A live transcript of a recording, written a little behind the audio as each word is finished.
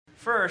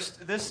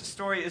First, this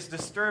story is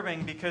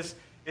disturbing because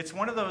it's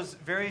one of those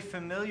very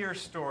familiar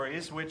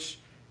stories which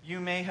you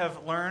may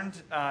have learned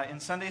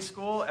in Sunday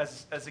school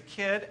as a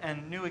kid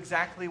and knew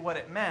exactly what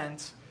it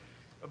meant,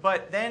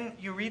 but then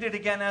you read it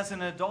again as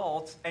an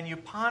adult and you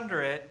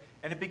ponder it,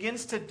 and it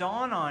begins to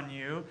dawn on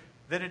you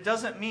that it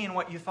doesn't mean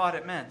what you thought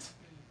it meant.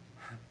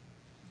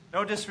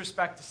 No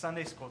disrespect to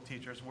Sunday school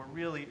teachers. We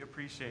really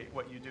appreciate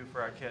what you do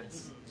for our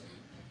kids.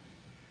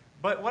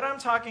 But what I'm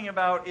talking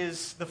about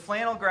is the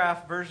flannel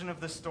graph version of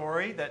the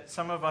story that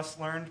some of us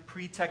learned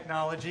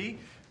pre-technology.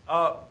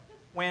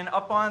 When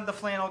up on the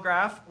flannel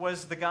graph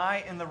was the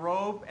guy in the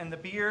robe and the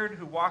beard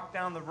who walked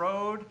down the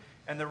road,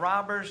 and the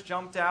robbers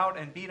jumped out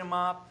and beat him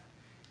up.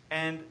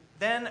 And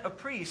then a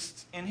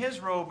priest in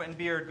his robe and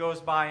beard goes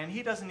by, and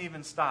he doesn't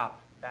even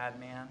stop. Bad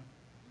man.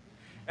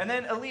 And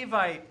then a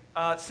Levite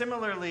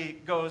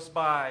similarly goes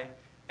by,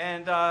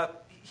 and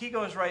he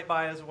goes right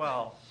by as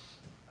well.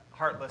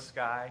 Heartless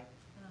guy.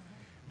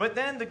 But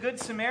then the Good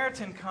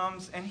Samaritan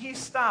comes, and he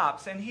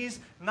stops, and he's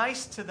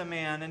nice to the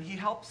man, and he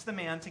helps the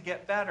man to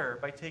get better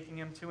by taking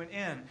him to an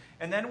inn.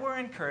 And then we're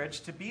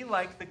encouraged to be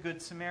like the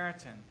Good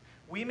Samaritan.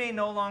 We may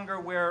no longer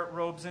wear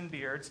robes and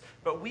beards,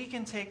 but we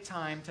can take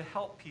time to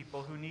help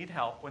people who need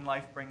help when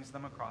life brings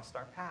them across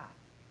our path.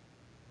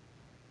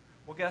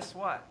 Well, guess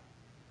what?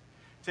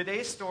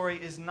 Today's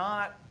story is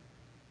not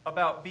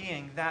about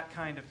being that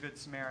kind of Good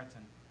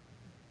Samaritan.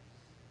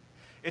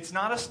 It's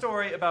not a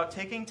story about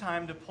taking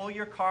time to pull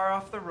your car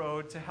off the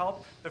road to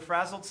help the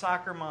frazzled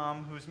soccer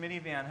mom whose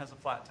minivan has a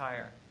flat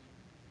tire.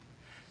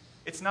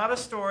 It's not a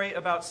story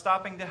about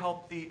stopping to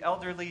help the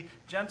elderly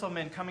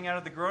gentleman coming out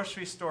of the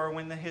grocery store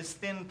when his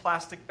thin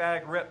plastic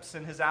bag rips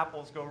and his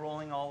apples go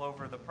rolling all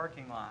over the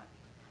parking lot.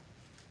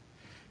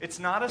 It's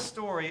not a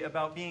story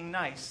about being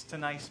nice to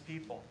nice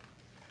people.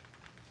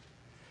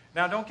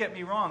 Now, don't get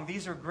me wrong.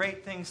 These are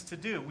great things to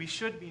do. We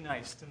should be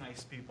nice to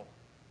nice people.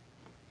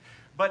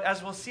 But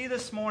as we'll see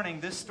this morning,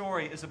 this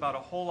story is about a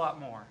whole lot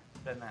more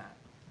than that.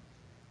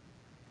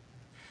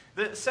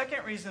 The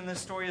second reason this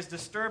story is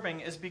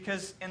disturbing is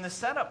because in the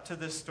setup to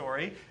this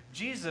story,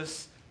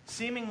 Jesus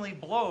seemingly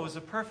blows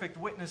a perfect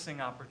witnessing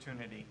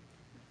opportunity.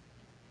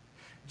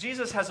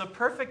 Jesus has a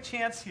perfect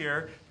chance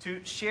here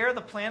to share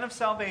the plan of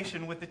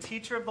salvation with the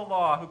teacher of the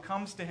law who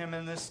comes to him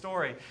in this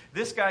story.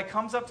 This guy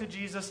comes up to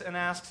Jesus and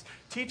asks,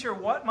 "Teacher,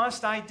 what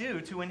must I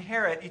do to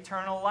inherit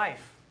eternal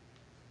life?"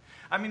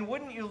 I mean,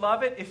 wouldn't you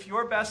love it if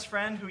your best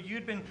friend who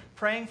you'd been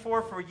praying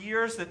for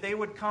years, that they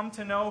would come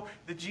to know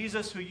the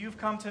Jesus who you've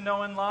come to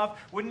know and love?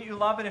 Wouldn't you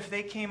love it if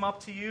they came up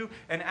to you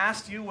and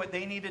asked you what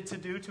they needed to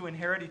do to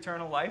inherit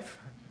eternal life?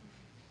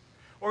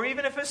 Or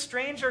even if a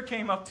stranger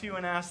came up to you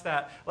and asked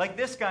that, like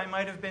this guy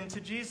might have been to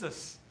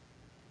Jesus.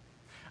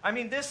 I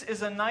mean, this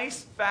is a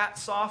nice fat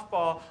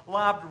softball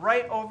lobbed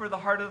right over the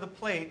heart of the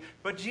plate.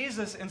 But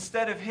Jesus,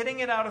 instead of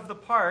hitting it out of the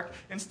park,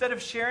 instead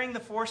of sharing the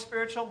 4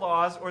 spiritual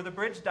laws or the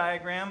bridge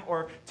diagram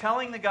or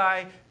telling the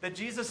guy that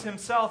Jesus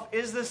himself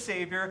is the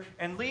Savior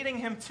and leading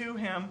him to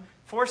him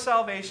for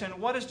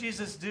salvation, what does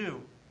Jesus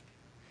do?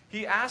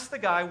 He asks the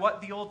guy what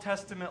the Old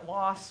Testament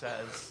law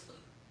says.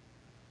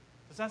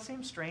 Does that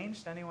seem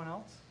strange to anyone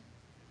else?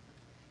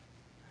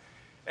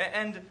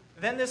 And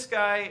then this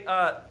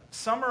guy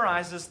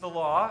summarizes the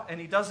law, and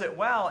he does it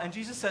well, and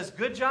Jesus says,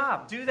 "Good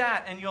job, do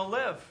that, and you'll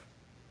live."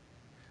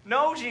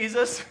 No,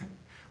 Jesus,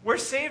 we're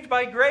saved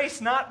by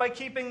grace, not by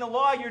keeping the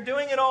law. You're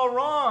doing it all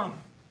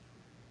wrong.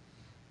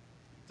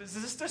 Does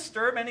this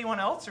disturb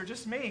anyone else or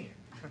just me?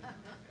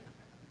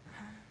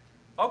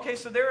 Okay,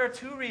 so there are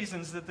 2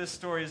 reasons that this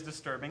story is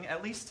disturbing,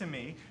 at least to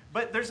me,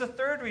 but there's a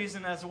third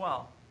reason as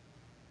well.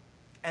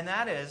 And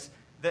that is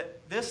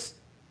that this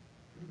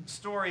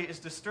story is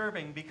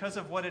disturbing because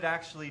of what it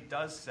actually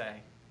does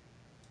say.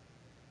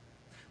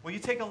 Will you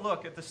take a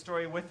look at the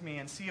story with me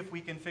and see if we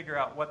can figure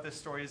out what this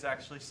story is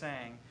actually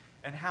saying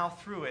and how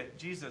through it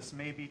Jesus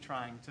may be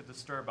trying to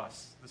disturb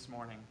us this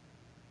morning?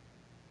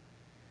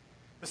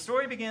 The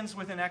story begins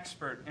with an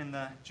expert in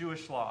the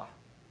Jewish law.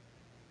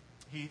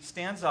 He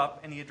stands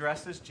up and he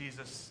addresses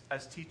Jesus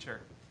as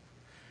teacher.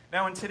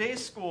 Now, in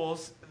today's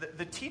schools,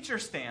 the teacher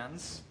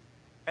stands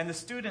and the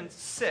students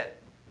sit.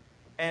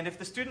 And if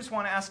the students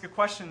want to ask a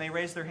question, they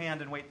raise their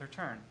hand and wait their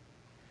turn.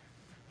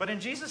 But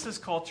in Jesus'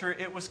 culture,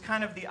 it was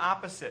kind of the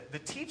opposite. The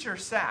teacher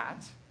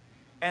sat,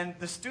 and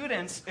the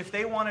students, if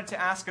they wanted to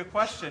ask a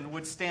question,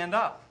 would stand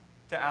up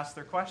to ask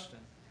their question.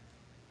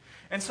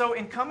 And so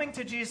in coming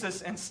to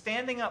Jesus and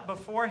standing up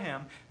before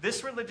him,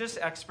 this religious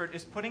expert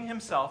is putting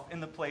himself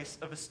in the place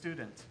of a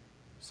student.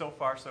 So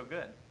far, so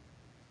good.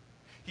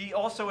 He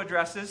also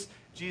addresses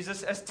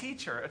Jesus as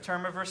teacher, a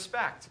term of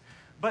respect.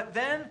 But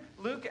then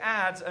Luke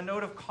adds a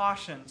note of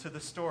caution to the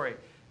story.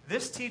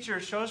 This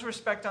teacher shows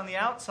respect on the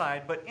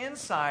outside, but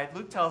inside,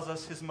 Luke tells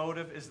us his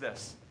motive is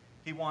this.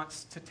 He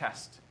wants to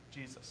test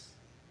Jesus.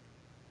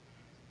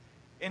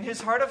 In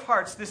his heart of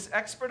hearts, this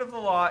expert of the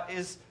law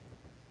is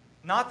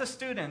not the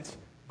student,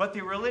 but the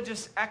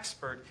religious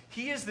expert.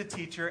 He is the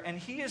teacher, and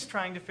he is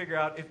trying to figure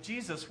out if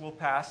Jesus will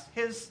pass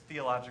his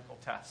theological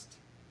test.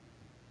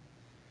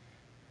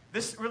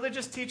 This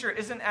religious teacher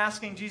isn't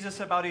asking Jesus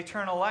about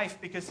eternal life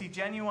because he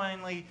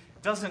genuinely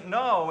doesn't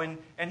know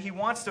and he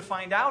wants to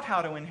find out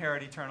how to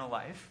inherit eternal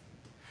life.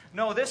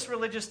 No, this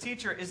religious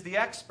teacher is the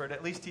expert,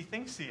 at least he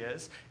thinks he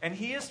is, and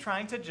he is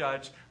trying to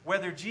judge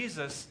whether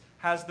Jesus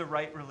has the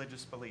right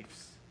religious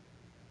beliefs.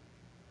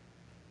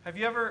 Have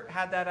you ever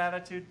had that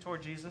attitude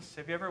toward Jesus?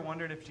 Have you ever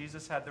wondered if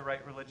Jesus had the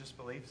right religious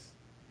beliefs?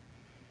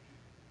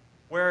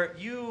 Where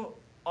you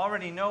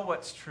already know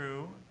what's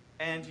true,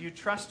 and you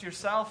trust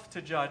yourself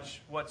to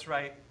judge what's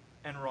right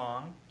and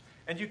wrong,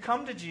 and you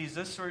come to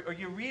Jesus, or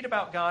you read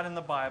about God in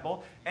the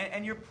Bible,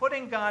 and you're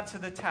putting God to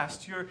the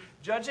test. You're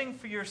judging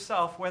for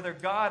yourself whether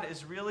God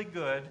is really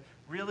good,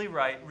 really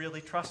right,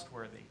 really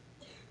trustworthy.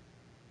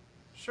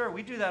 Sure,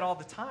 we do that all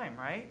the time,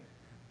 right?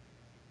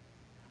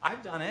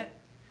 I've done it.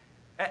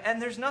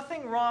 And there's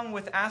nothing wrong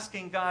with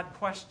asking God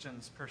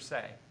questions, per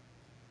se.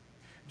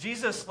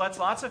 Jesus lets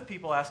lots of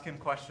people ask him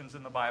questions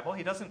in the Bible.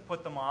 He doesn't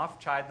put them off,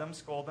 chide them,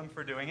 scold them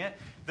for doing it.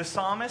 The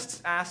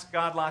psalmists ask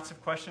God lots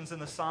of questions in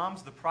the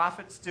Psalms. The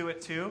prophets do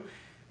it too.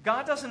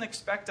 God doesn't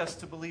expect us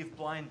to believe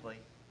blindly.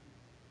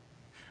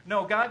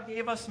 No, God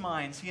gave us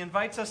minds. He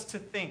invites us to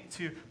think,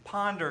 to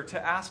ponder,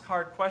 to ask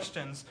hard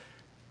questions.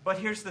 But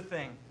here's the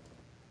thing.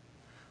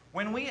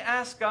 When we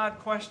ask God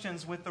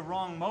questions with the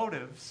wrong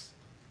motives,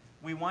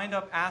 we wind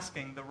up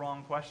asking the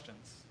wrong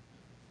questions.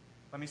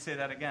 Let me say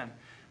that again.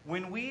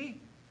 When we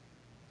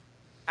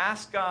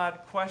ask God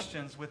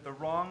questions with the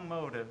wrong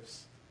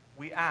motives,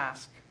 we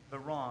ask the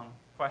wrong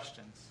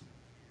questions.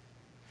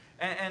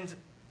 And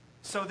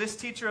so this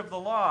teacher of the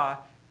law,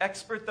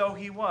 expert though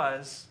he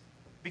was,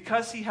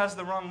 because he has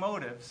the wrong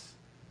motives,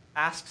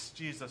 asks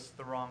Jesus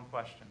the wrong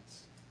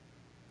questions.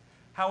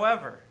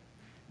 However,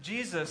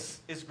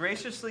 Jesus is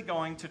graciously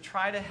going to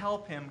try to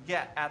help him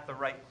get at the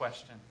right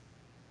question.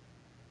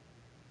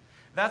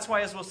 That's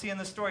why, as we'll see in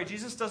the story,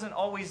 Jesus doesn't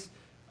always...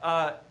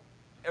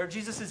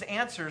 Jesus'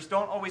 answers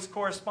don't always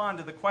correspond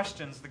to the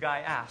questions the guy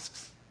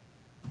asks.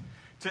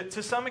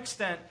 To some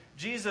extent,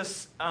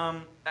 Jesus,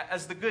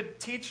 as the good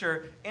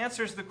teacher,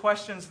 answers the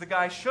questions the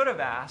guy should have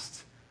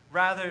asked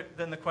rather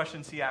than the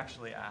questions he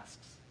actually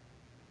asks.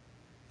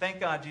 Thank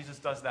God Jesus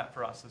does that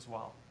for us as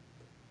well.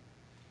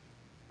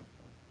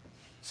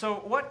 So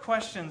what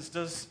questions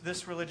does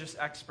this religious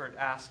expert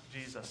ask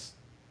Jesus?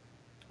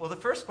 Well, the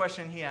first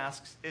question he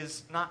asks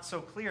is not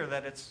so clear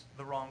that it's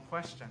the wrong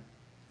question.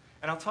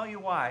 And I'll tell you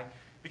why.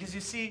 Because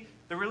you see,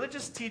 the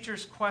religious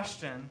teacher's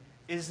question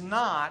is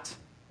not,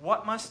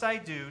 what must I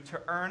do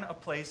to earn a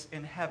place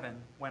in heaven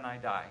when I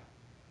die?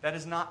 That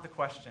is not the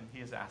question he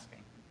is asking.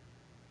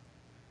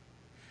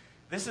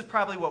 This is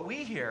probably what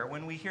we hear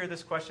when we hear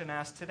this question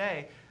asked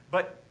today,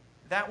 but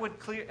that would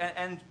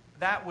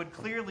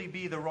clearly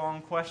be the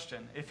wrong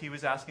question if he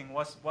was asking,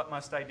 what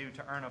must I do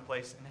to earn a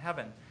place in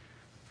heaven?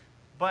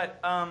 But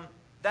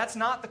that's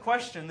not the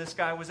question this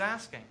guy was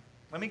asking.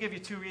 Let me give you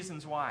two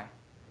reasons why.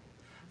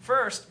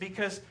 First,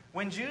 because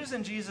when Jews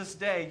in Jesus'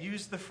 day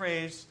used the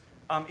phrase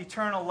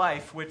eternal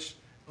life, which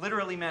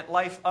literally meant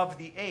life of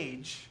the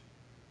age,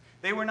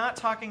 they were not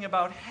talking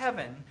about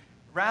heaven.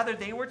 Rather,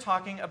 they were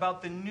talking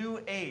about the new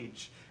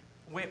age,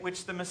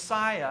 which the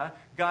Messiah,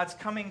 God's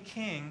coming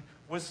king,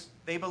 was,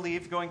 they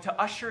believed, going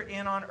to usher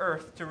in on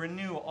earth to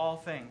renew all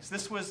things.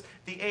 This was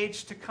the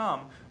age to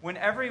come, when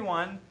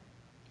everyone,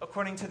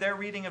 according to their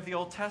reading of the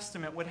Old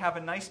Testament, would have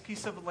a nice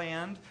piece of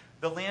land,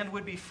 the land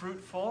would be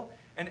fruitful,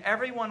 and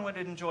everyone would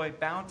enjoy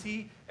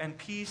bounty and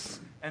peace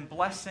and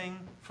blessing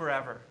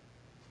forever.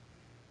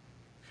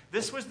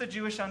 This was the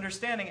Jewish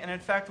understanding, and in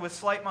fact, with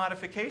slight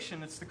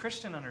modification, it's the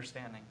Christian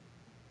understanding.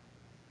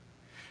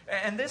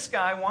 And this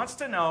guy wants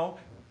to know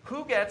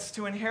who gets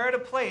to inherit a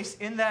place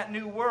in that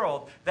new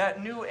world,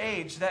 that new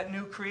age, that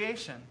new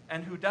creation,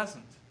 and who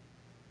doesn't.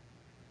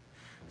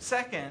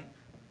 Second,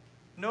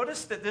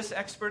 notice that this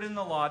expert in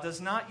the law does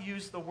not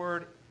use the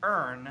word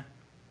earn,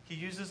 he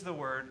uses the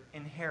word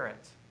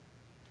inherit.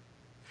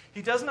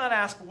 He does not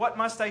ask, what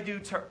must I do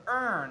to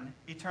earn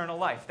eternal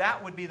life?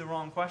 That would be the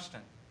wrong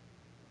question.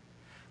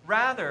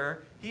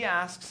 Rather, he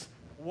asks,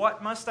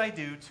 what must I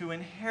do to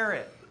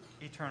inherit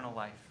eternal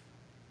life?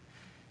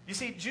 You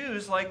see,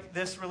 Jews, like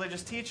this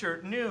religious teacher,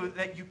 knew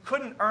that you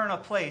couldn't earn a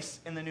place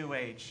in the new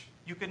age.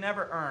 You could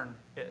never earn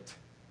it.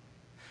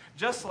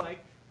 Just like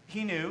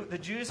he knew the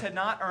Jews had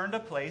not earned a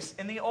place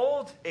in the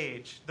old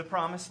age, the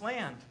promised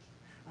land.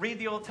 Read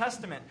the Old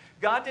Testament.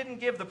 God didn't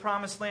give the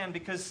promised land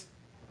because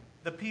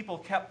the people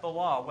kept the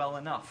law well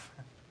enough.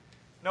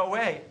 No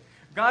way.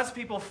 God's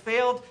people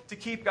failed to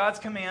keep God's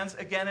commands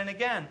again and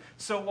again.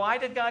 So why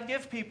did God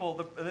give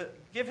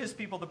his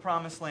people the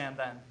promised land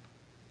then?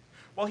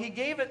 Well, he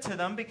gave it to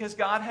them because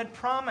God had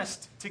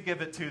promised to give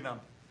it to them.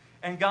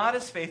 And God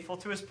is faithful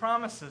to his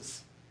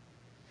promises.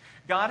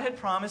 God had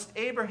promised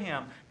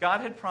Abraham. God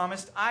had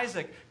promised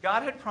Isaac.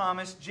 God had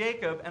promised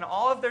Jacob and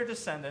all of their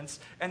descendants.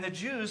 And the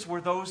Jews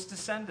were those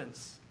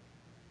descendants.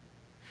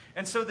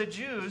 And so the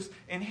Jews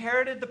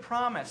inherited the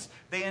promise.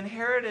 They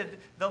inherited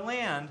the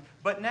land.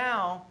 But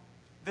now,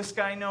 this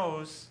guy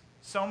knows,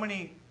 so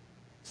many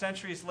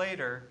centuries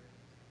later,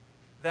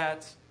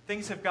 that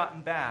things have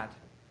gotten bad.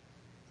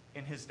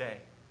 in his day.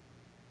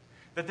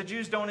 That the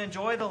Jews don't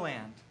enjoy the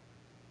land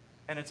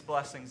and its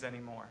blessings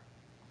anymore.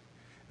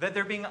 That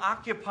they're being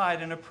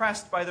occupied and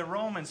oppressed by the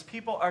Romans.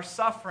 People are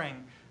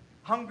suffering.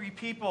 Hungry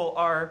people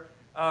are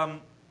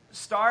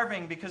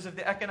starving because of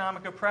the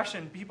economic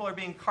oppression. People are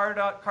being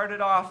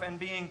carted off and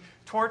being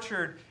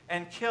tortured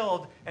and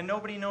killed, and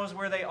nobody knows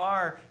where they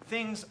are.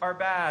 Things are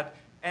bad.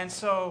 And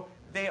so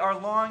they are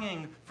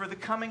longing for the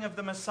coming of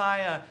the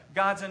Messiah,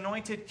 God's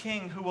anointed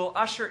king, who will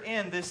usher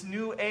in this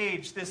new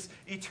age, this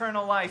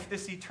eternal life,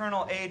 this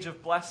eternal age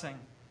of blessing.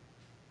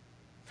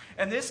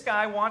 And this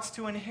guy wants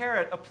to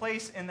inherit a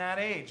place in that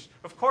age.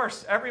 Of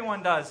course,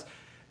 everyone does.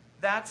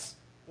 That's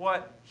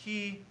what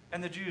he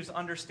and the Jews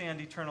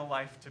understand eternal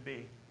life to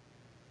be.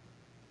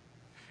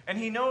 And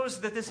he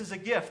knows that this is a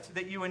gift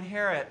that you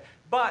inherit.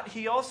 But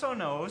he also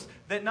knows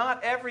that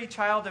not every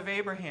child of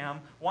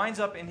Abraham winds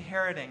up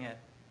inheriting it.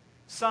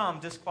 Some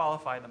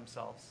disqualify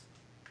themselves.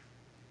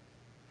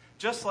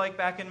 Just like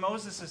back in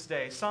Moses'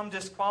 day, some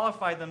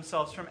disqualified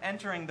themselves from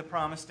entering the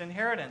promised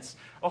inheritance.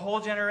 A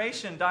whole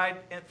generation died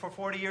for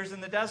 40 years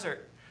in the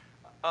desert.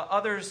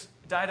 Others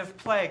died of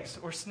plagues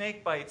or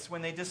snake bites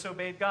when they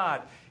disobeyed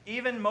God.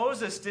 Even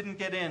Moses didn't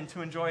get in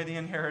to enjoy the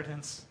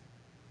inheritance.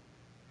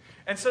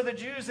 And so the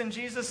Jews in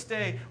Jesus'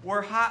 day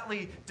were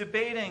hotly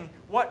debating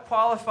what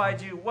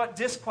qualified you, what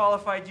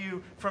disqualified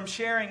you from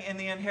sharing in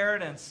the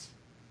inheritance.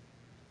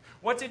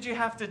 What did you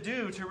have to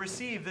do to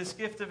receive this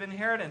gift of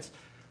inheritance?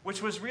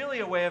 Which was really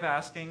a way of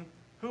asking,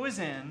 who is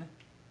in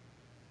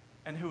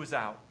and who is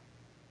out?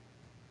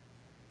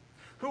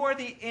 Who are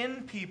the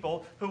in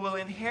people who will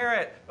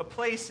inherit a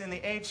place in the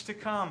age to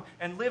come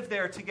and live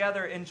there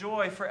together in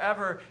joy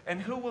forever?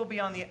 And who will be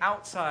on the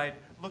outside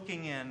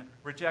looking in,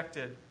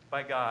 rejected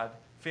by God,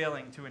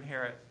 failing to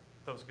inherit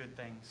those good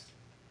things?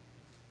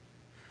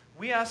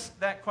 We ask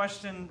that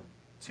question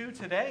too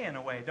today in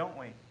a way, don't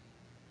we?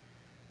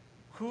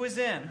 Who is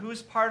in?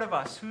 Who's part of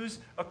us? Who's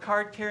a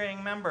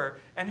card-carrying member?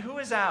 And who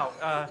is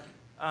out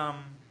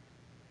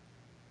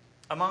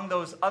among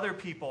those other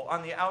people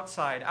on the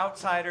outside?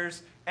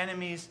 Outsiders,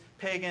 enemies,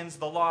 pagans,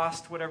 the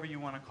lost, whatever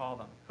you want to call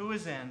them. Who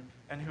is in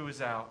and who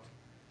is out?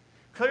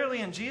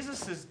 Clearly in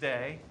Jesus'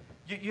 day,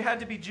 you had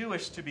to be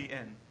Jewish to be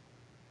in.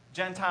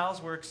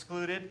 Gentiles were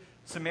excluded.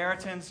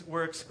 Samaritans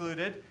were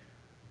excluded.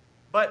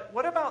 But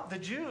what about the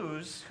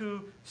Jews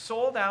who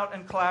sold out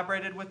and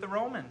collaborated with the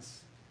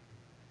Romans?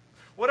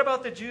 What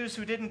about the Jews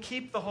who didn't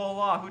keep the whole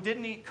law, who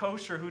didn't eat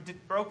kosher, who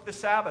broke the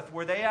Sabbath?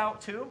 Were they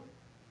out too?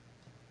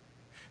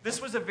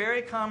 This was a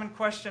very common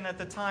question at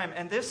the time,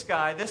 and this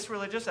guy, this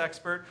religious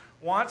expert,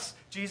 wants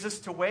Jesus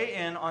to weigh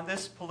in on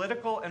this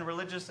political and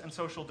religious and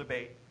social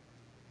debate.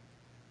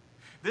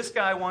 This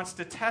guy wants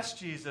to test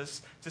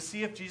Jesus to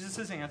see if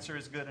Jesus' answer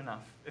is good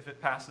enough, if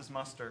it passes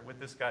muster with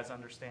this guy's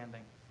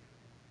understanding.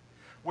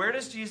 Where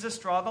does Jesus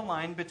draw the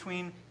line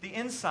between the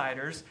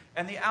insiders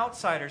and the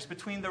outsiders,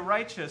 between the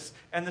righteous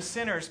and the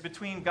sinners,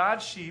 between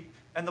God's sheep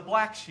and the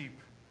black sheep?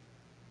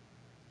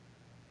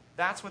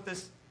 That's what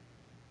this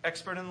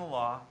expert in the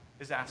law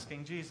is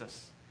asking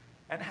Jesus.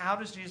 And how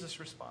does Jesus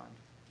respond?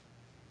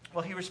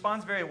 Well, he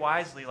responds very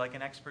wisely, like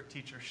an expert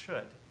teacher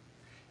should.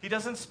 He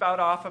doesn't spout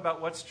off about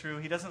what's true.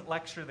 He doesn't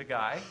lecture the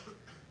guy.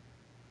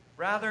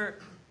 Rather,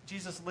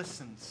 Jesus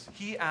listens.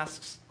 He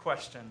asks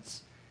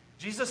questions.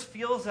 Jesus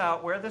feels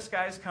out where this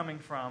guy is coming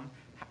from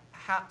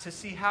to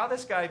see how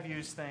this guy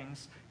views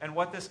things and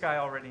what this guy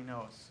already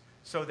knows,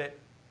 so that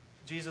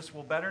Jesus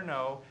will better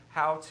know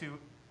how to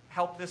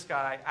help this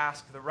guy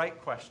ask the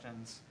right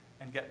questions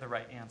and get the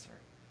right answer.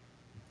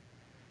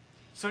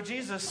 So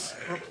Jesus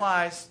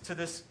replies to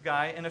this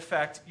guy, in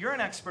effect, you're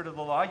an expert of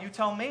the law, you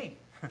tell me.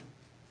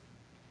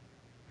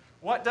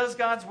 What does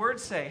God's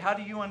word say? How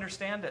do you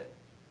understand it?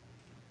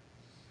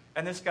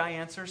 And this guy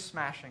answers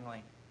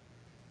smashingly.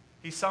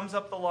 He sums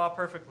up the law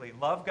perfectly.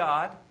 Love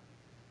God,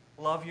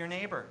 love your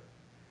neighbor.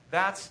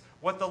 That's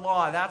what the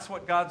law, that's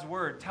what God's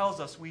word tells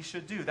us we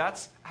should do.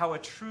 That's how a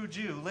true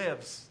Jew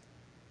lives.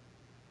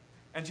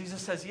 And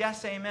Jesus says,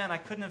 yes, amen. I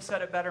couldn't have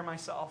said it better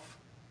myself.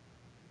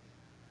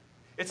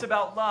 It's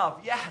about love,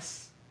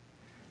 yes.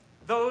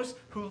 Those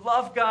who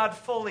love God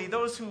fully,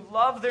 those who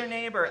love their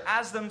neighbor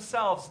as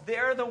themselves,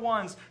 they're the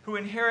ones who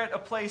inherit a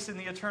place in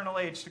the eternal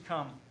age to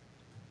come.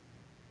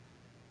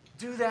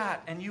 Do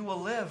that and you will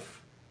live.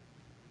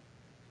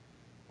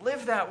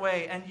 Live that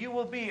way, and you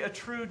will be a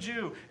true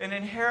Jew, an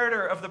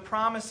inheritor of the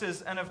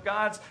promises and of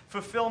God's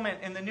fulfillment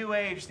in the new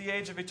age, the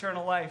age of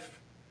eternal life.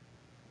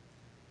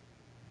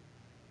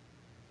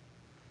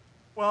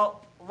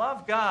 Well,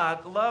 love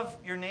God, love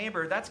your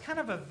neighbor, that's kind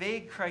of a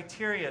vague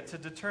criteria to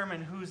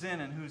determine who's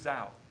in and who's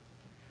out.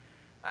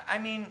 I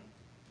mean,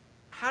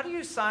 how do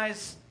you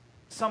size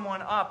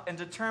someone up and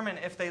determine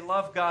if they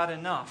love God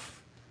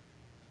enough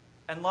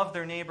and love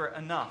their neighbor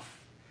enough?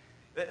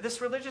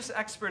 This religious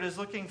expert is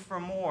looking for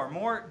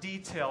more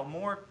detail,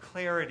 more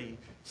clarity.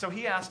 So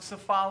he asks a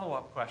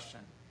follow-up question.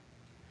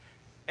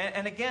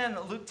 And again,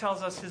 Luke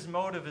tells us his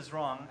motive is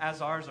wrong,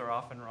 as ours are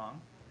often wrong.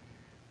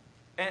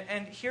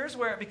 And here's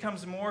where it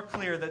becomes more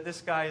clear that this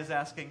guy is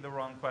asking the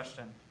wrong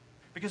question.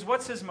 Because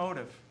what's his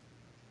motive?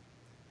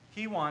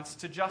 He wants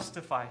to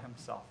justify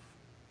himself.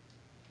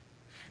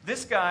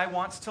 This guy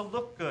wants to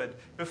look good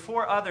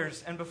before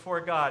others and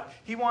before God.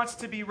 He wants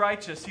to be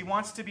righteous. He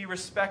wants to be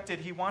respected.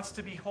 He wants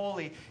to be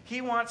holy. He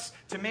wants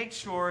to make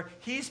sure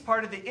he's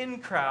part of the in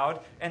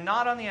crowd and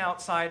not on the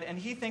outside, and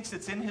he thinks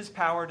it's in his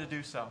power to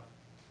do so.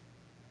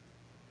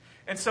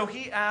 And so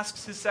he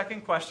asks his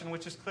second question,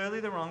 which is clearly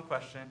the wrong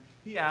question.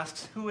 He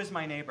asks, who is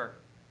my neighbor?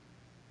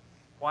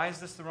 Why is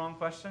this the wrong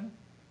question?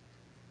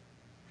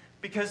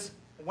 Because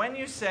when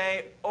you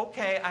say,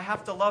 okay, I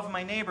have to love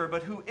my neighbor,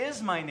 but who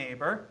is my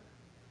neighbor?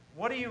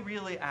 What are you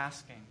really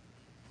asking?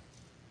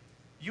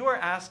 You are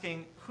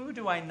asking, who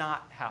do I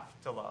not have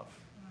to love?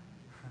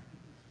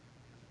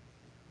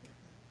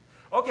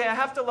 Okay, I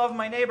have to love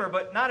my neighbor,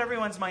 but not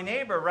everyone's my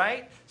neighbor,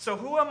 right? So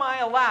who am I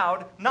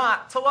allowed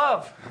not to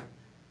love?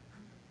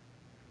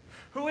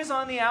 Who is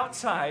on the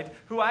outside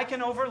who I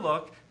can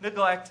overlook,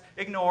 neglect,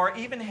 ignore,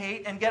 even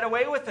hate, and get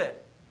away with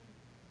it?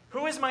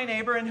 Who is my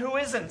neighbor and who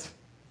isn't?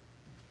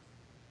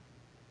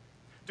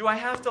 Do I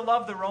have to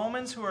love the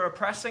Romans who are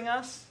oppressing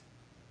us?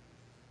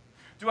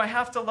 Do I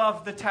have to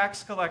love the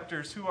tax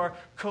collectors who are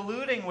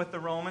colluding with the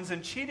Romans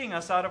and cheating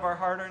us out of our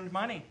hard-earned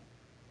money?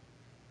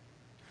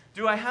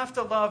 Do I have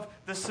to love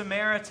the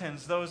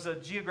Samaritans, those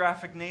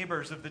geographic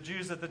neighbors of the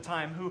Jews at the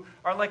time, who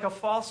are like a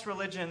false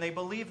religion? They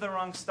believe the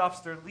wrong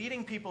stuff. They're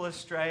leading people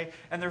astray,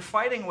 and they're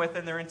fighting with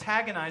and they're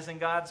antagonizing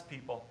God's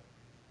people.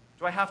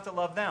 Do I have to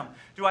love them?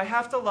 Do I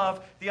have to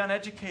love the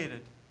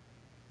uneducated,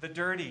 the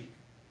dirty,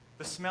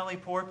 the smelly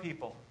poor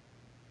people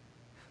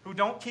who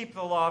don't keep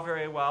the law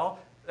very well,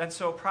 and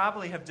so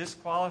probably have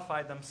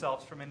disqualified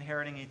themselves from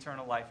inheriting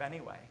eternal life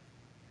anyway?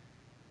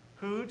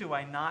 Who do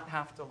I not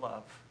have to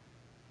love?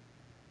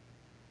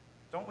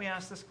 Don't we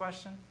ask this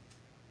question?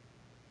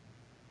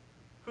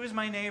 Who's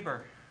my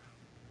neighbor?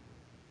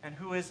 And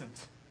who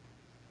isn't?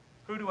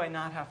 Who do I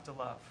not have to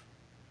love?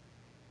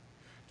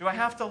 Do I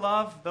have to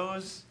love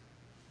those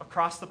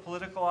across the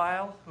political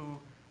aisle who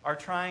are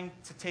trying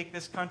to take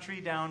this country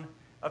down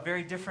a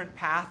very different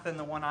path than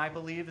the one I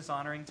believe is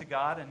honoring to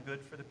God and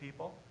good for the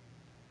people?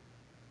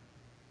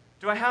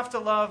 Do I have to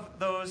love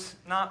those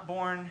not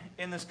born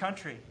in this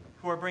country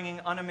who are bringing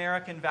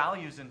un-American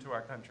values into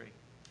our country,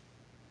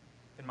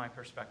 in my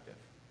perspective?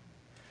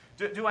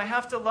 Do I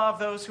have to love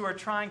those who are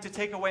trying to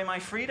take away my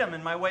freedom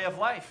and my way of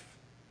life?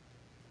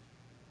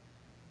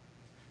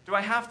 Do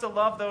I have to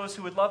love those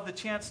who would love the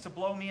chance to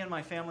blow me and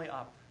my family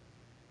up?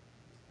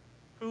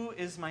 Who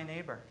is my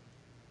neighbor?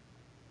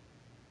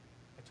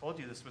 I told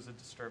you this was a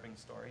disturbing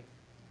story.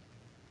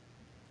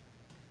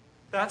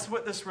 That's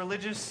what this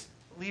religious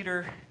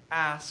leader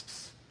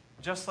asks,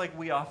 just like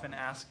we often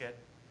ask it.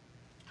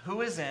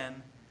 Who is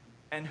in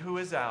and who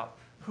is out?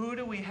 Who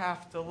do we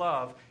have to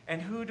love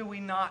and who do we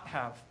not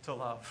have to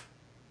love?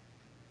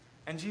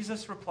 And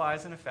Jesus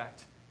replies, in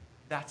effect,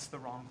 that's the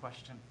wrong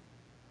question.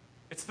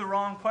 It's the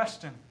wrong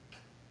question.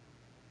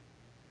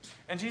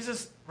 And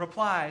Jesus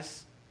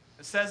replies,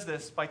 says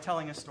this by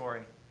telling a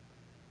story.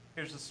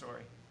 Here's the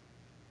story.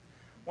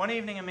 One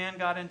evening, a man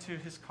got into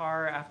his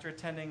car after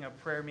attending a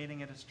prayer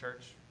meeting at his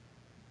church.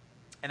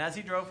 And as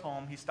he drove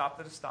home, he stopped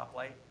at a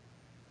stoplight.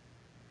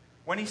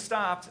 When he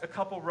stopped, a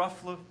couple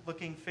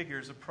rough-looking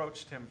figures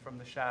approached him from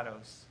the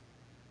shadows.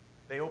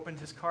 They opened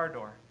his car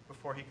door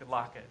before he could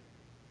lock it.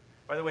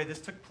 By the way, this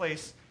took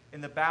place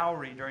in the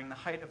Bowery during the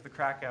height of the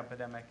crack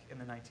epidemic in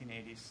the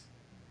 1980s.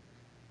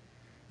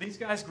 These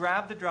guys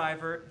grabbed the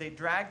driver. They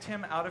dragged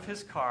him out of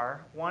his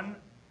car. One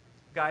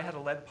guy had a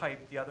lead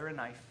pipe, the other a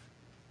knife.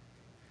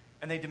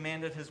 And they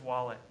demanded his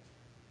wallet.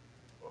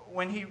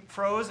 When he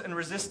froze and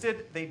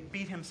resisted, they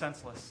beat him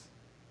senseless.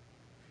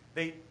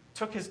 They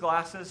took his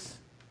glasses,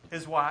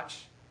 his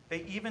watch.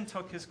 They even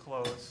took his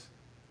clothes.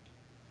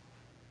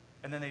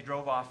 And then they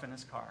drove off in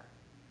his car.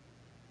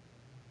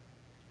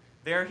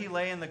 There he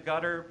lay in the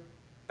gutter,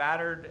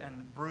 battered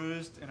and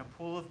bruised in a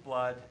pool of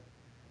blood,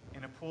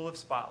 in a pool of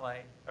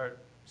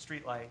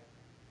streetlight,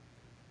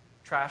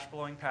 trash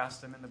blowing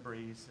past him in the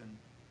breeze and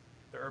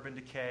the urban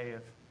decay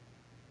of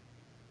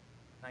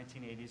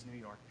 1980s New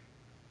York.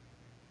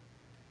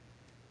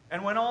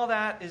 And when all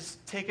that is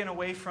taken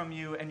away from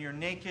you and you're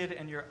naked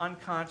and you're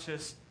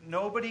unconscious,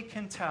 nobody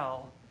can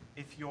tell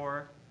if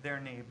you're their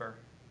neighbor.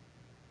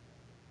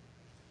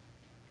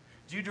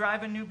 Do you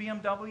drive a new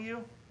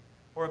BMW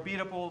or a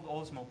beat-up old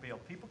Oldsmobile?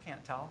 People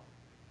can't tell.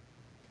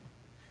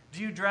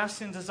 Do you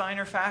dress in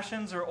designer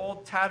fashions or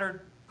old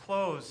tattered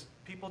clothes?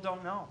 People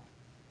don't know.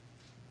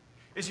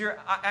 Is your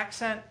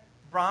accent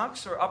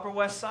Bronx or Upper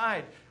West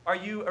Side? Are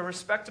you a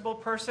respectable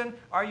person?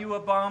 Are you a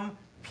bum?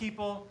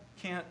 People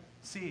can't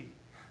see.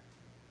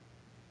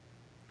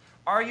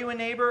 Are you a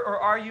neighbor or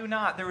are you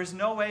not? There is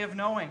no way of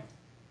knowing.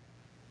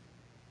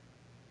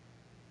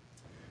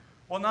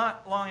 Well,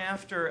 not long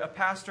after, a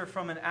pastor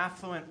from an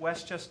affluent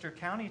Westchester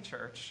County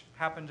church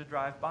happened to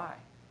drive by.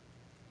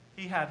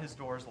 He had his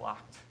doors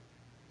locked.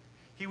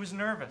 He was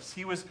nervous.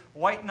 He was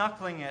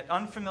white-knuckling it,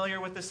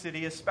 unfamiliar with the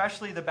city,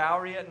 especially the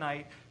Bowery at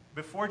night,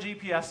 before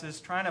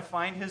GPSs, trying to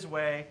find his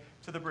way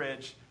to the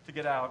bridge to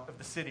get out of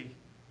the city.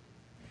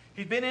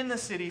 He'd been in the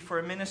city for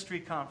a ministry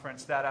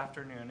conference that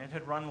afternoon. It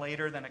had run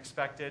later than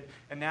expected,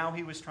 and now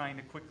he was trying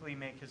to quickly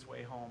make his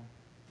way home.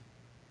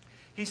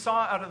 He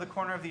saw out of the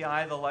corner of the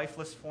eye the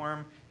lifeless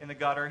form in the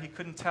gutter. He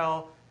couldn't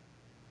tell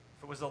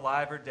if it was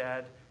alive or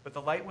dead, but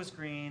the light was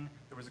green,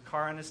 there was a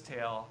car on his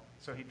tail,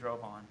 so he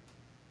drove on.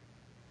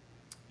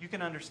 You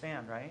can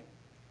understand, right?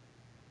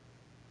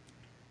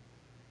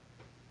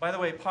 By the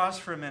way, pause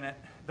for a minute.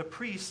 The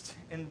priest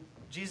in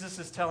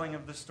Jesus' telling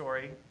of the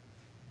story,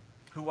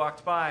 who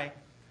walked by,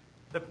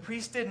 the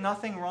priest did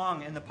nothing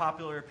wrong in the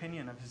popular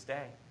opinion of his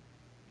day.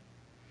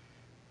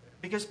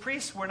 Because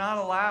priests were not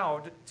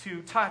allowed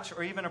to touch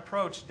or even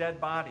approach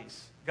dead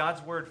bodies.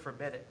 God's word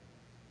forbid it.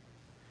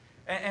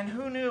 And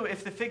who knew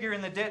if the figure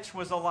in the ditch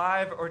was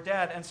alive or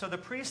dead? And so the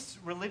priest's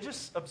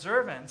religious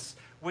observance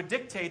would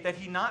dictate that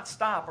he not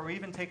stop or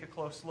even take a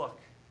close look.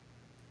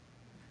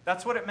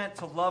 That's what it meant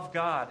to love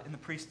God in the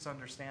priest's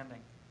understanding.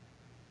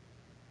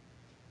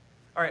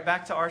 All right,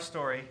 back to our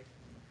story.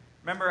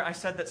 Remember I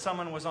said that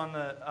someone was on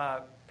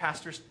the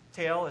pastor's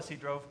tail as he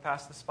drove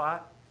past the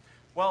spot?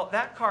 Well,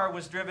 that car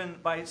was driven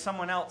by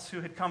someone else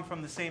who had come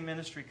from the same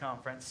ministry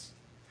conference.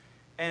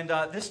 And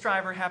this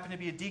driver happened to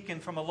be a deacon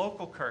from a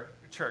local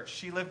church.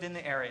 She lived in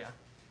the area.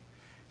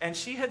 And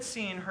she had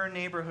seen her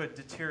neighborhood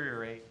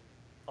deteriorate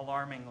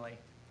alarmingly.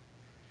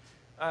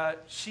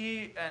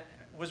 She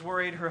was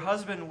worried, her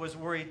husband was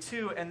worried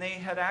too, and they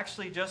had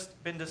actually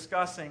just been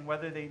discussing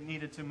whether they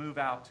needed to move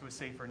out to a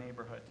safer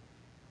neighborhood.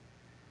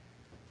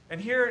 And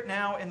here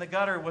now in the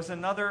gutter was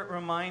another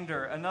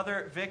reminder,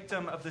 another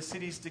victim of the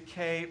city's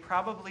decay,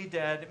 probably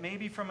dead,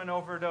 maybe from an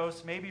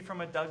overdose, maybe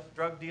from a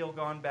drug deal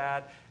gone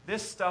bad.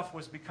 This stuff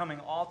was becoming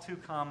all too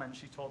common,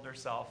 she told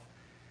herself.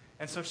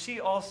 And so she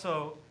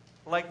also,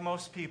 like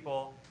most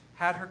people,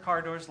 had her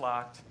car doors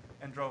locked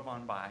and drove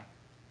on by.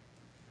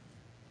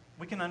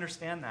 We can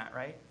understand that,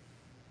 right?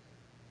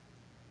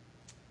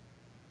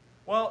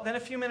 Well, then a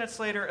few minutes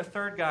later, a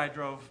third guy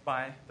drove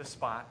by the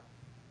spot.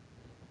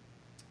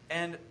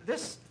 And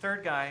this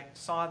third guy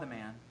saw the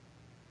man.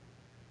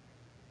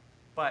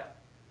 But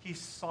he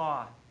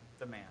saw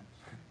the man.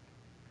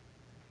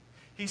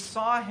 He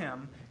saw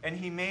him, and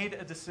he made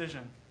a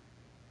decision.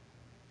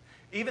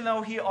 Even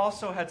though he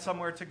also had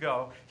somewhere to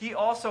go, he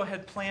also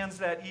had plans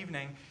that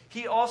evening,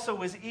 he also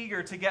was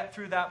eager to get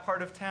through that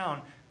part of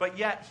town, but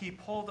yet he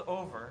pulled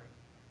over,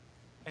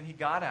 and he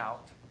got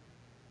out.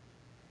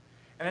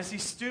 And as he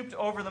stooped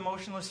over the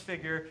motionless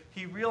figure,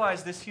 he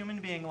realized this human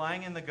being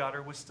lying in the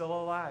gutter was still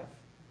alive.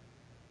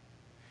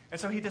 And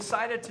so he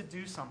decided to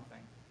do something.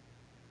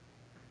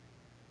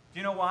 Do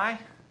you know why?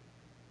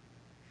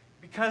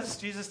 Because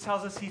Jesus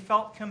tells us he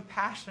felt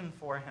compassion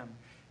for him.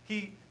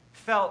 He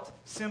felt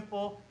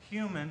simple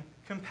human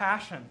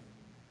compassion.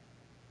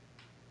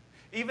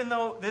 Even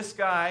though this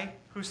guy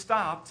who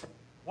stopped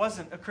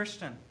wasn't a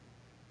Christian.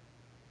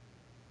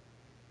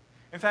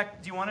 In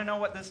fact, do you want to know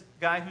what this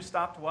guy who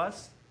stopped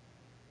was?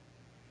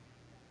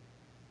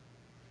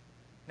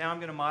 Now I'm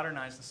going to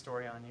modernize the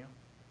story on you.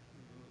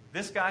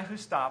 This guy who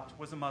stopped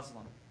was a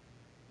Muslim.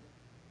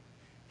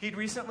 He'd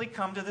recently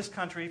come to this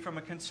country from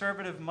a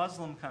conservative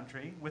Muslim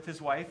country with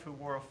his wife who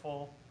wore a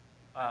full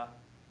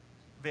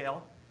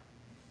veil.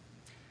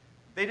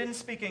 They didn't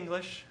speak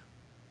English.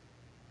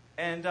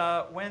 And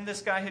when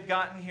this guy had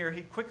gotten here,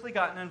 he'd quickly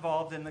gotten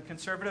involved in the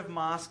conservative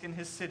mosque in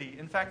his city.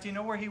 In fact, do you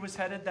know where he was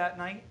headed that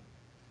night?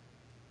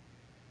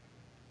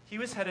 He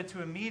was headed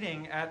to a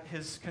meeting at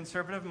his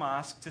conservative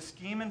mosque to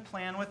scheme and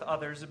plan with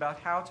others about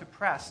how to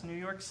press New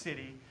York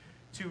City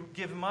to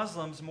give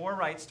Muslims more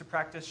rights to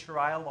practice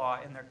Sharia law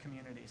in their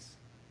communities.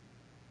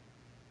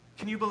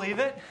 Can you believe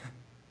it?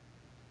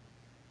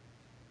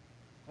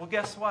 Well,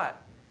 guess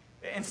what?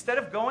 Instead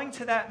of going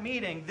to that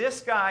meeting,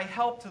 this guy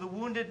helped the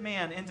wounded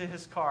man into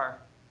his car.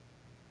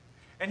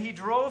 And he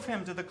drove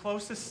him to the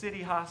closest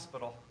city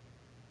hospital.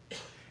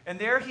 And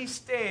there he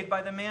stayed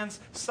by the man's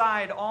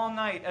side all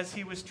night as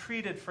he was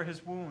treated for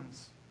his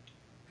wounds.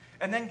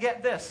 And then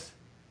get this.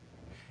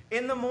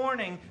 In the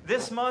morning,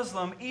 this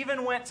Muslim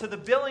even went to the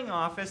billing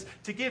office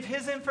to give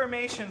his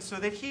information so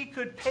that he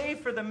could pay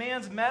for the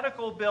man's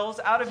medical bills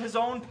out of his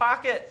own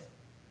pocket.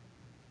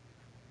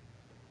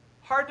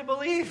 Hard to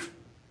believe.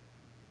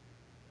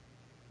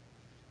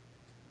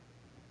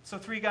 So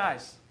 3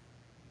 guys,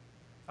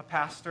 a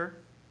pastor,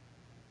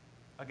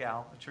 a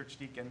gal, a church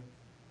deacon,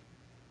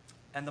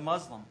 and the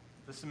Muslim,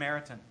 the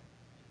Samaritan.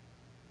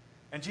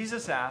 And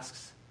Jesus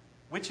asks,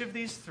 which of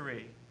these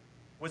 3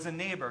 was a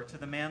neighbor to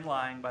the man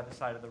lying by the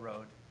side of the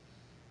road?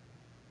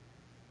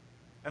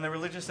 And the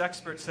religious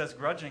expert says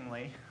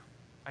grudgingly,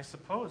 I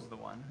suppose the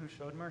one who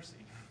showed mercy.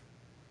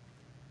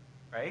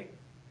 Right?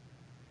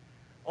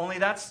 Only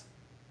that's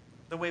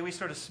the way we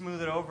sort of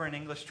smooth it over in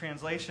English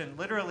translation.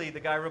 Literally, the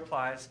guy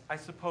replies, I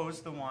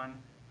suppose the one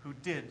who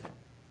did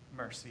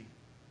mercy.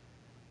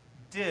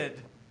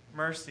 Did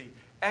mercy.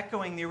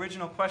 Echoing the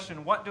original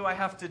question, what do I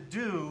have to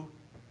do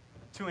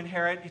to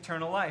inherit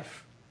eternal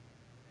life?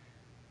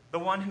 The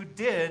one who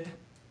did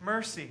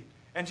mercy.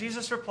 And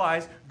Jesus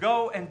replies,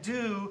 go and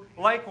do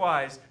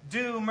likewise.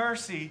 Do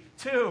mercy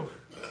too.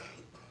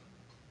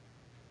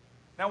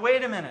 Now,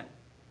 wait a minute.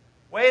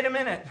 Wait a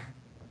minute.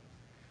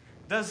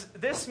 Does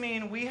this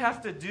mean we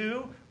have to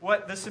do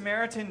what the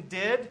Samaritan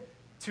did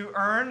to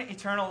earn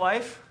eternal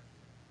life?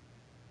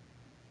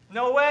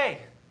 No way.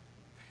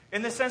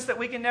 In the sense that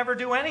we can never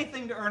do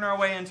anything to earn our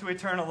way into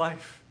eternal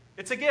life.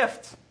 It's a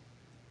gift.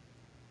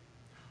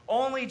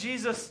 Only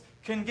Jesus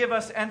can give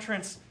us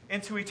entrance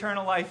into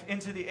eternal life,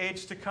 into the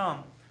age to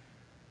come.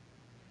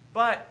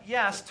 But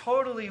yes,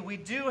 totally, we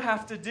do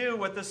have to do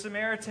what the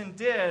Samaritan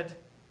did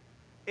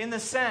in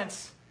the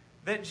sense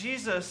that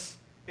Jesus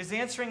is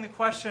answering the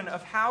question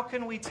of how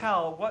can we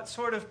tell what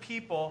sort of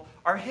people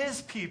are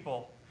his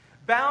people,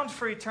 bound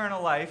for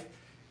eternal life,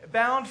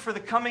 bound for the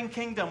coming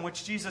kingdom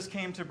which Jesus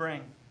came to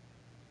bring.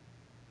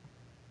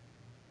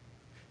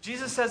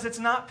 Jesus says it's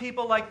not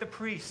people like the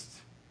priest,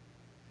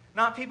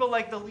 not people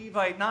like the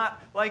Levite, not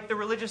like the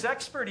religious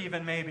expert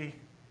even maybe,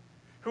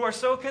 who are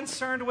so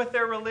concerned with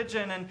their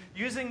religion and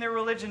using their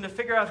religion to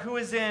figure out who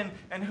is in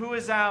and who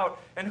is out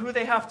and who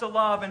they have to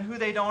love and who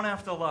they don't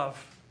have to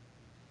love.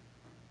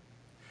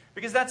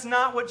 Because that's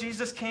not what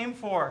Jesus came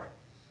for.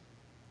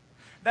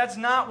 That's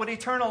not what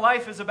eternal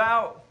life is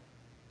about.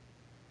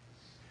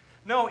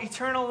 No,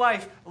 eternal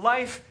life,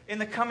 life in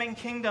the coming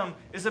kingdom,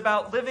 is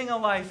about living a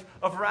life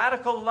of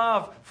radical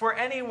love for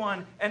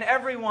anyone and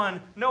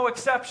everyone, no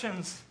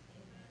exceptions.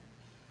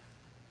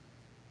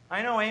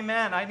 I know,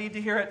 amen. I need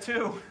to hear it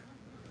too.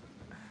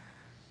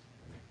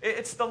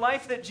 It's the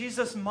life that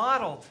Jesus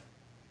modeled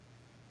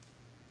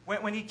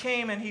when he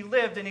came and he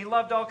lived and he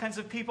loved all kinds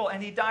of people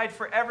and he died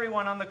for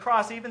everyone on the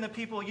cross, even the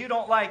people you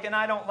don't like and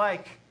I don't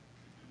like.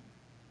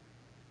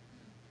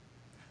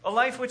 A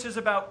life which is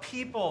about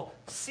people,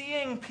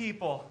 seeing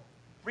people,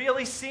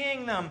 really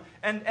seeing them,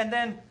 and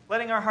then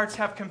letting our hearts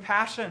have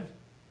compassion.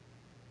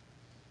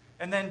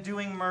 And then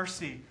doing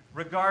mercy,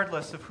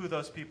 regardless of who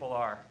those people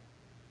are.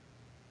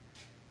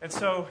 And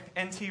so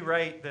N.T.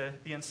 Wright, the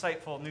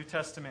insightful New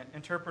Testament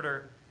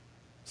interpreter,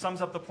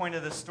 sums up the point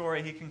of this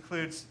story. He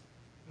concludes,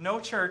 no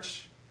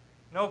church,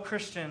 no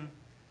Christian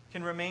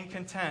can remain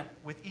content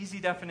with easy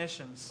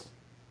definitions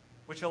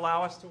which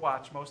allow us to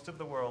watch most of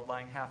the world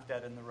lying half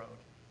dead in the road.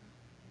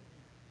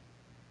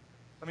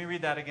 Let me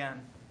read that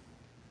again.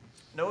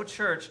 No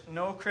church,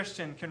 no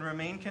Christian can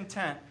remain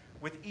content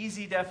with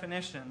easy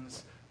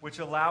definitions which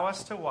allow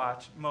us to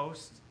watch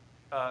most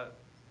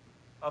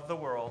of the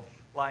world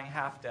lying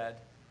half dead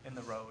in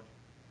the road.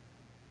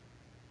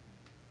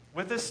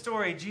 With this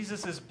story,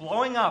 Jesus is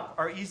blowing up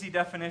our easy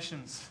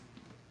definitions.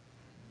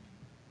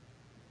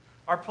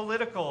 Our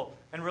political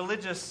and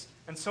religious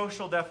and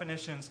social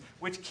definitions,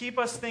 which keep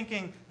us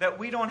thinking that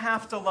we don't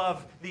have to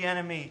love the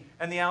enemy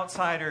and the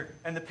outsider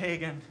and the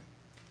pagan.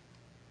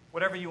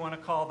 Whatever you want to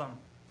call them.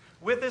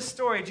 With this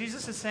story,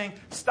 Jesus is saying,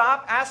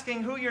 stop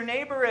asking who your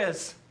neighbor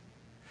is.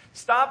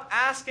 Stop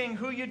asking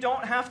who you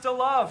don't have to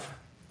love.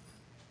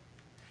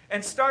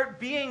 And start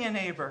being a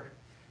neighbor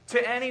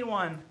to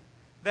anyone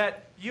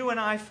that you and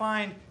I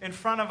find in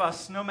front of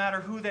us, no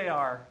matter who they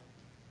are.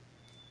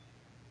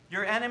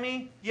 Your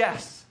enemy?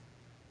 Yes.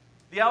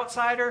 The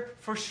outsider?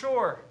 For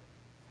sure.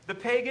 The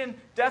pagan?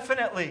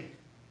 Definitely.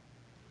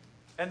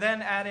 And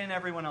then add in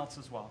everyone else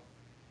as well.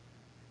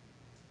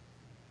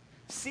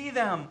 See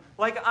them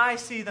like I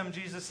see them,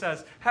 Jesus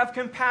says. Have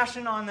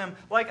compassion on them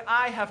like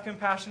I have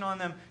compassion on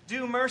them.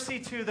 Do mercy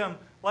to them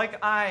like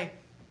I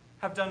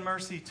have done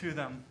mercy to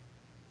them.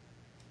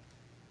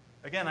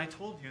 Again, I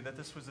told you that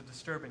this was a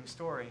disturbing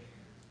story.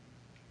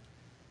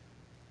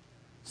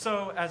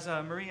 So, as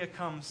Maria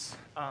comes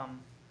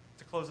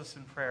to close us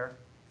in prayer,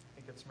 I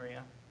think it's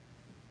Maria,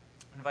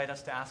 I invite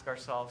us to ask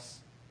ourselves,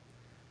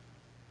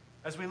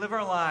 as we live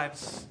our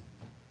lives,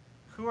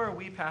 who are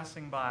we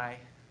passing by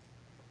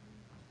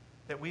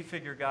that we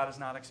figure God is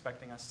not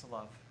expecting us to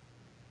love?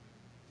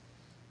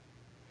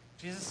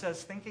 Jesus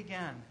says, think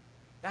again.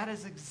 That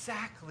is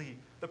exactly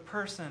the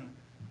person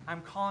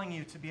I'm calling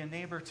you to be a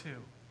neighbor to.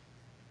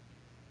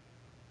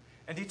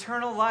 And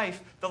eternal life,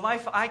 the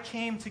life I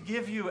came to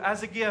give you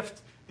as a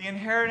gift, the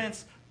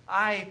inheritance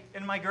I,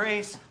 in my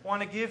grace,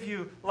 want to give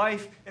you,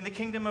 life in the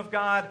kingdom of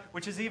God,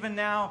 which is even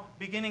now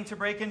beginning to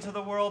break into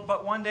the world,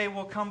 but one day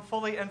will come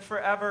fully and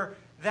forever.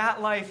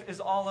 That life is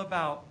all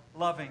about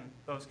loving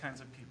those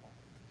kinds of people.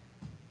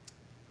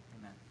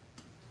 Amen.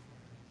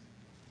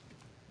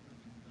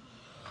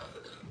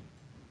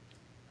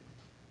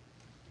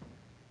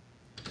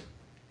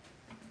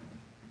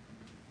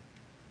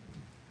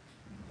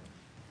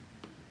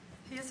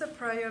 Here's a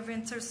prayer of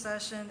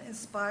intercession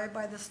inspired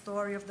by the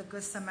story of the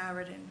Good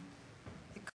Samaritan.